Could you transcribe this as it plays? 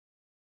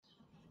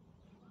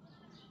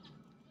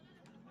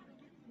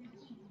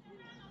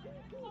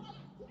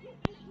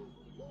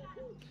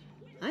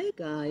Hi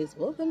guys,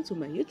 welcome to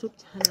my YouTube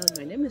channel.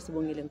 My name is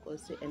Sibongile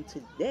and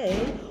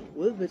today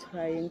we'll be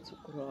trying to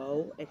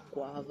grow a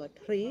guava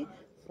tree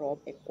from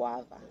a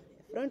guava.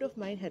 A friend of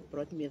mine had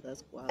brought me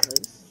those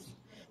guavas,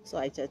 so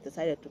I just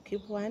decided to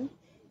keep one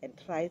and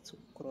try to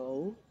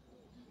grow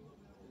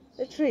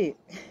the tree.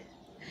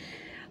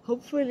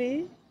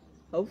 hopefully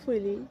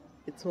hopefully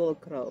it will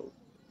grow.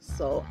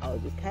 So I'll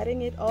be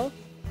cutting it off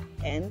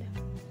and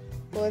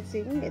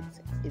putting it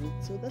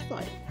into the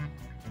soil.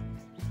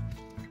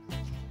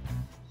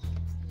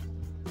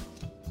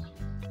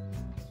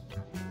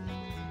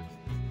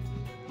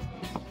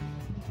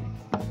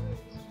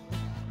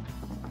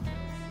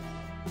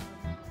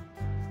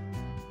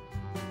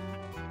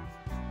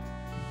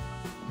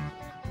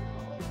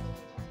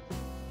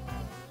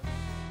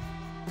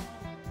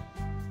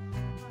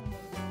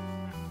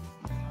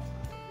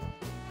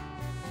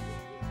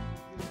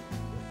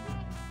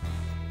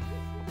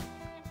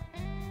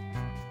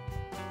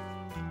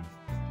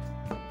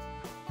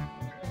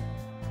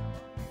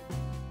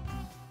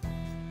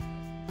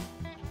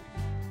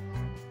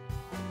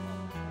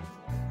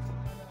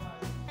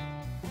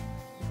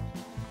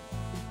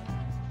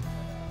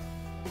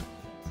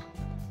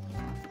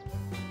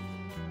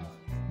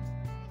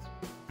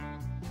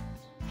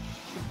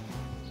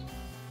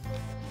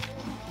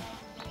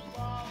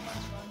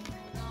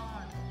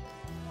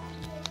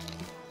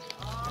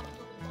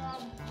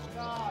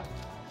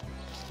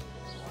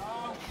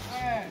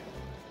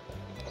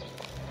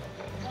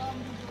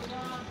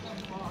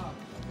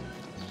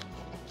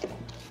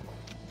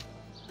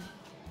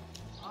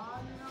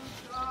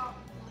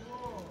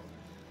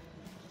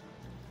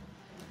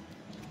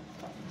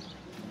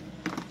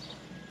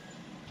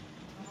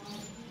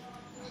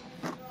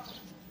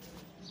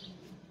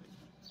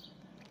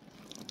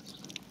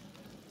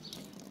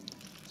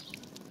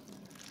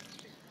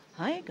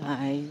 Hi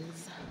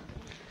guys,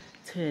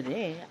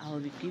 today I'll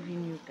be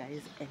giving you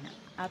guys an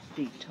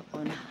update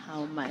on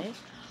how my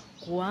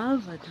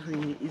guava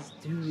tree is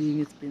doing.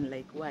 It's been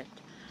like what,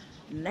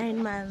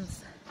 9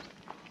 months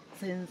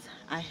since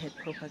I had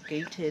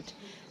propagated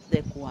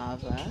the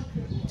guava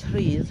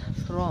trees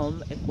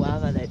from a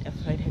guava that a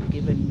friend had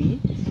given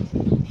me.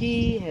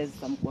 He has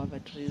some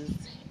guava trees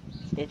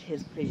at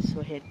his place,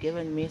 so he had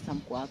given me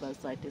some guavas,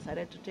 so I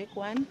decided to take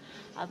one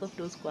out of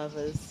those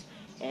guavas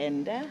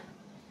and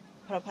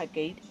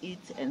propagate it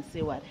and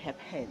see what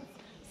happens.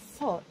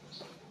 So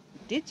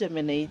it did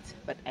germinate,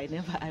 but I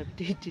never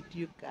updated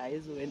you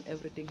guys when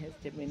everything has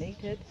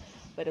germinated.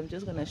 But I'm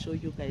just gonna show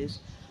you guys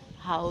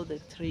how the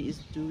tree is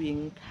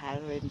doing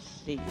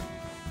currently.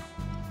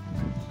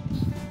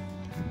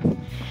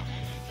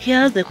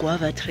 Here's the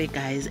guava tree,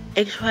 guys.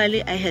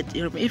 Actually, I had,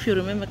 if you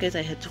remember guys,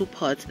 I had two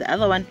pots. The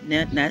other one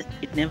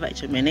it never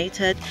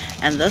germinated,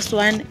 and this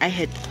one I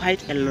had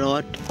quite a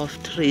lot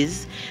of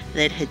trees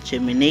that had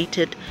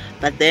germinated,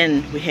 but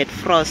then we had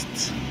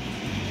frost,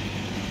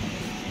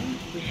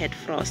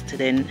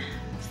 then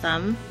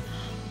some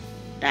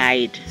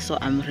died, so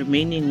I'm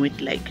remaining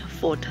with like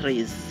four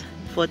trees.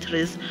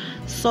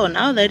 So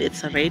now that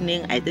it's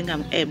raining, I think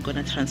I'm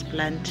gonna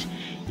transplant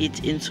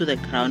it into the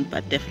ground,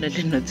 but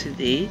definitely not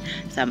today,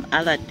 some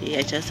other day.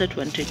 I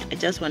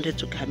just wanted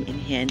to come in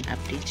here and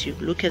update you.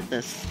 Look at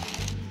this.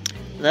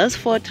 Those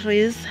four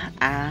trees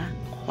are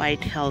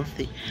quite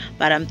healthy,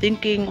 but I'm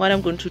thinking what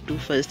I'm going to do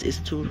first is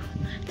to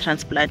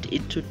transplant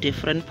it to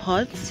different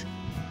pots,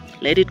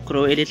 let it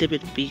grow a little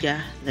bit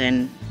bigger,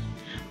 then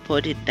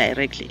put it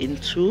directly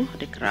into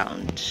the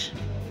ground.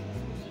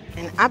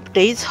 An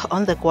update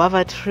on the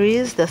guava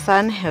trees: the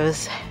sun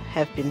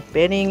have been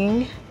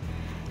burning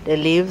the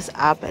leaves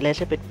up a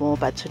little bit more,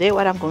 but today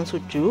what I'm going to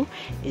do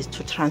is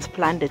to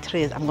transplant the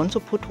trees. I'm going to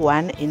put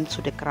one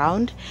into the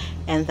ground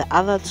and the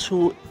other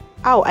two,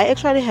 I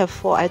actually have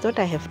four, I thought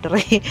I have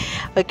three.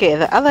 Okay,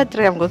 the other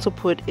three I'm going to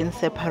put in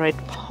separate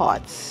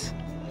pots.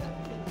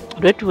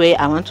 That way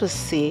I want to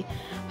see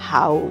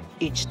how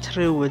each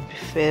tree would be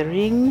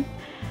faring.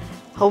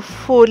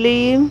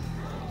 Hopefully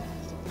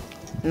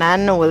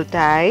none will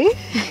die.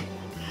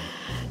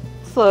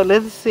 So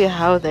let's see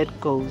how that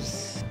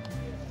goes.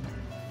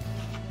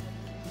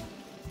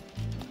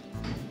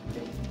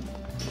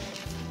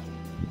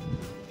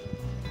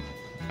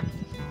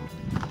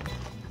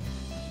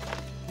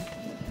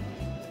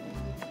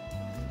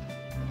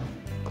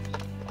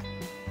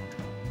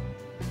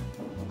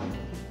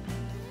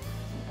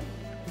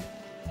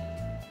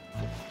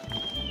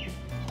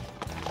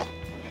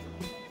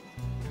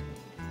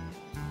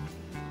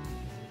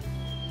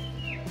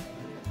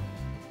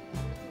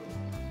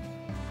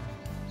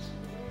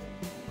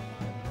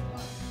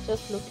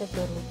 Just look at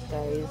the roots,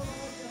 guys.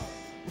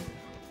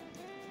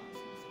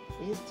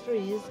 These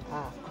trees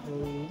are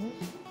growing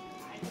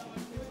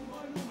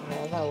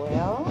rather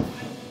well.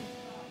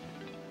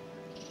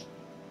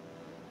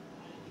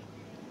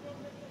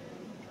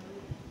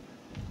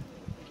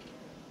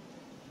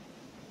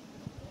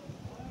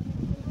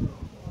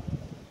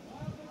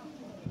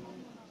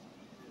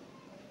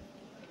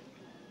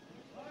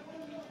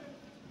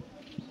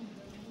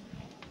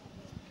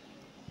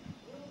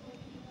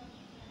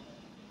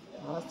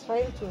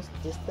 trying to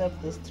disturb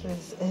these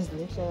trees as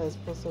little as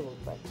possible,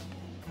 but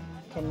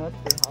cannot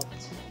be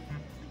helped.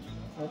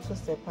 Not to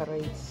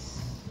separate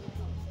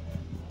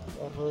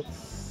the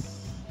roots.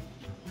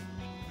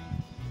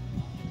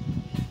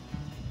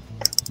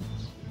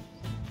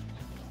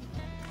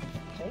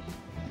 Okay.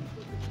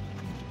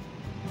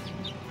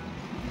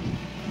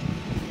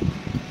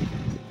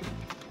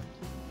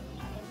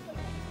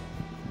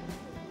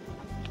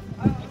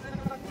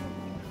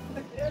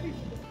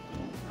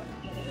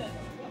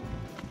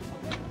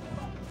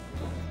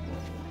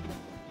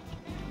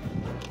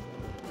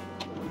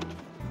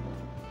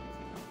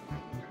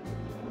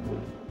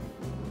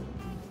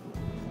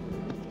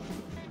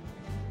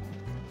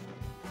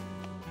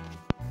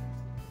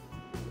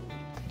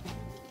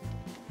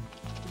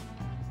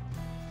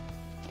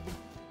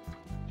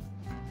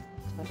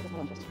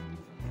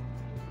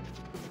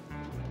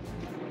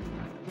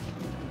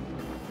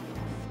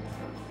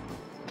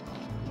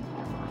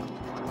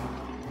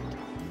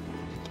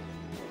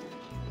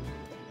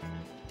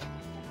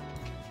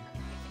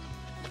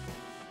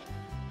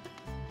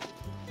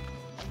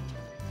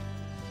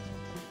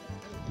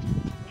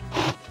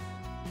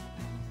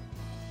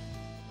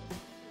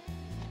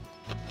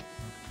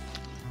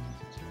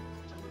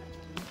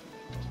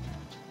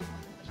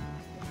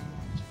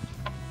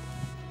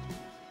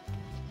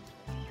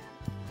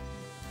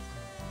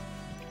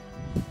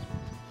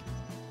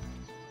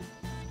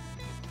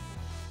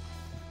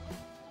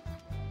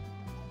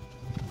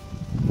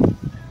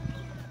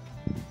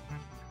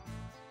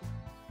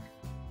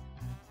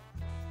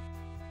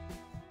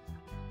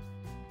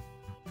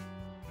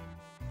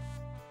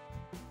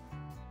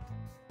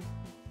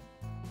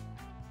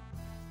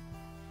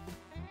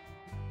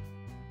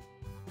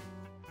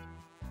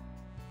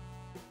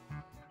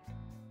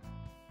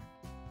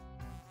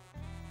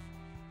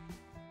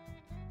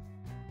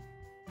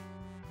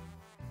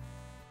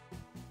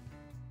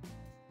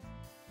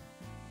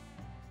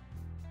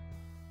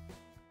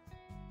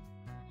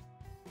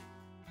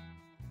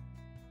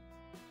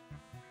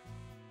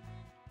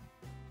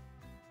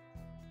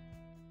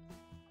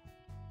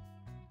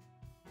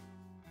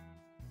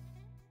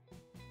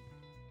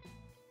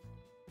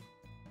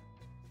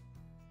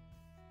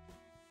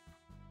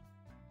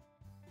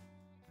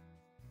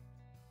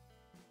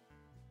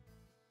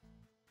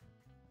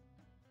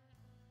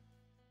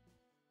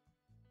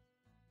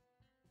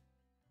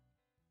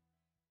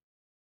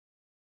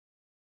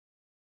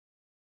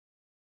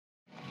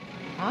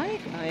 Hi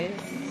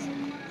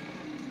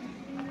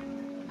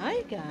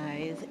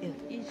guys, it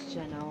is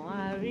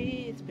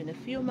January. It's been a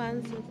few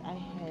months since I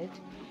had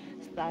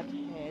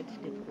started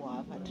the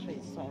guava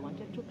trees, so I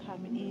wanted to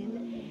come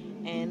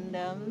in and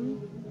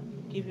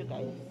give you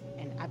guys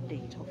an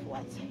update of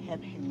what's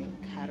happening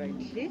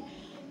currently.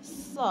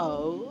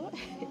 So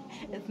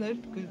it's not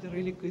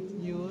really good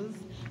news.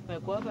 My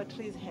guava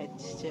trees had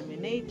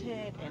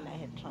germinated and I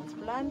had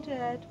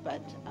transplanted,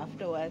 but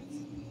afterwards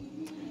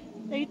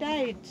they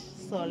died.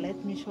 So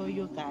let me show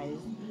you guys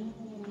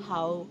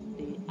how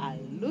they are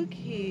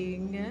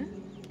looking.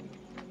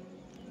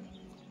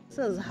 This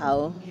is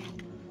how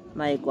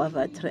my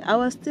guava tree. I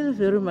was still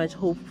very much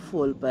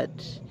hopeful, but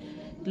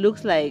it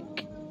looks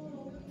like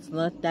it's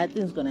not, that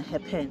thing's gonna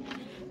happen.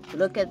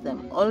 Look at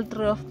them, all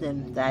three of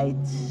them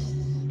died.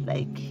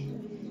 Like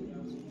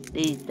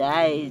they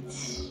died.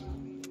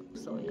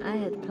 So I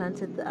had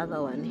planted the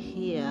other one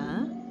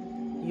here.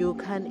 You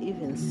can't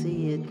even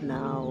see it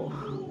now.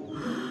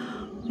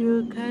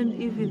 You can't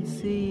even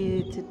see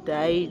it. It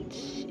died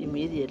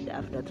immediately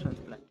after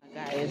transplant.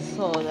 Guys,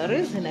 so the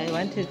reason I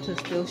wanted to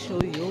still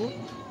show you,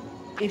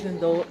 even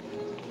though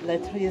the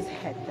trees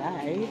had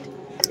died,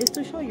 is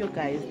to show you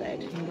guys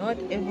that not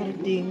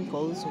everything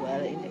goes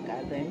well in the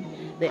garden.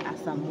 There are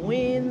some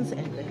wins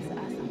and there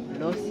are some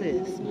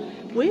losses,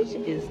 which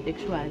is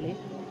actually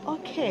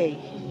okay.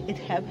 It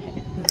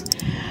happens.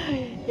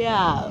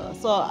 Yeah,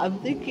 so I'm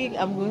thinking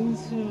I'm going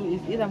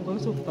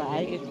to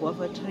buy a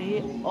guava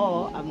tree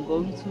or I'm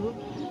going to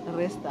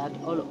restart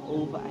all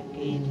over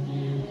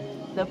again.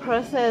 The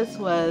process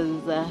was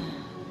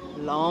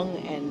long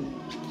and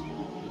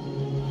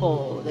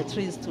for the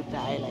trees to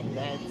die like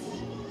that,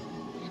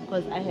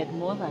 because I had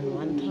more than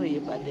one tree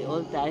but they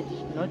all died,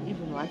 not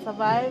even one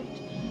survived.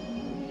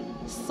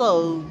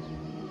 So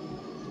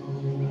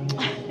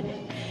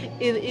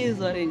it is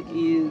what it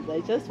is.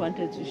 I just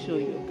wanted to show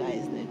you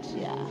guys that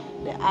yeah,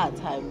 there are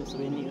times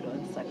when you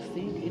don't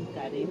succeed in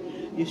gardening.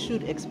 You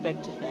should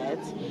expect that,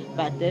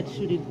 but that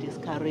shouldn't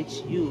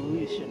discourage you.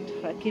 You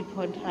should keep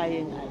on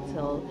trying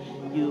until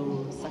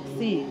you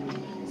succeed.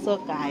 So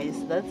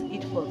guys, that's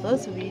it for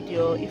this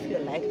video. If you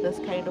like this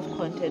kind of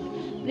content,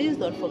 please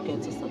don't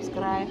forget to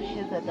subscribe,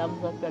 hit the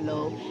thumbs up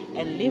below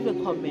and leave a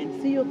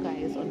comment. See you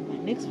guys on my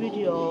next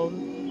video.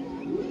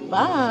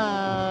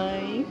 Bye.